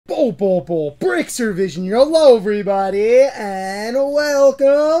Brixer Vision, hello everybody, and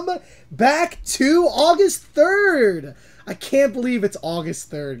welcome back to August 3rd. I can't believe it's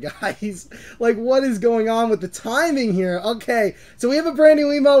August 3rd, guys. Like, what is going on with the timing here? Okay, so we have a brand new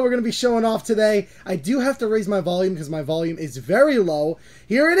emote we're going to be showing off today. I do have to raise my volume because my volume is very low.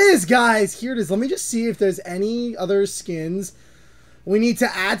 Here it is, guys. Here it is. Let me just see if there's any other skins we need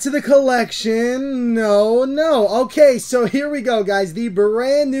to add to the collection. No. Okay, so here we go, guys. The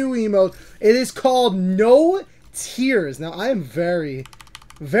brand new emote. It is called No Tears. Now, I am very,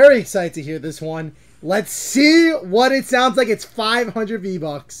 very excited to hear this one. Let's see what it sounds like. It's 500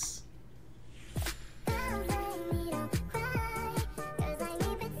 V-Bucks.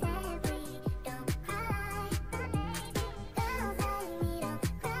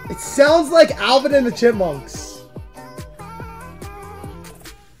 It sounds like Alvin and the Chipmunks.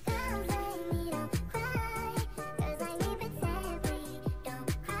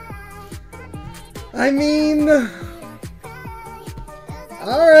 I mean,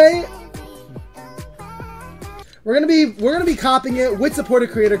 all right. We're gonna be copying it with supported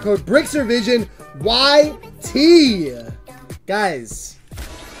creator code BrixerVision YT. Guys,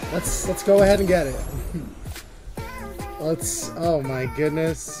 let's go ahead and get it. Oh my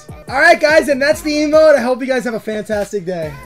goodness. All right, guys, and that's the emote. I hope you guys have a fantastic day.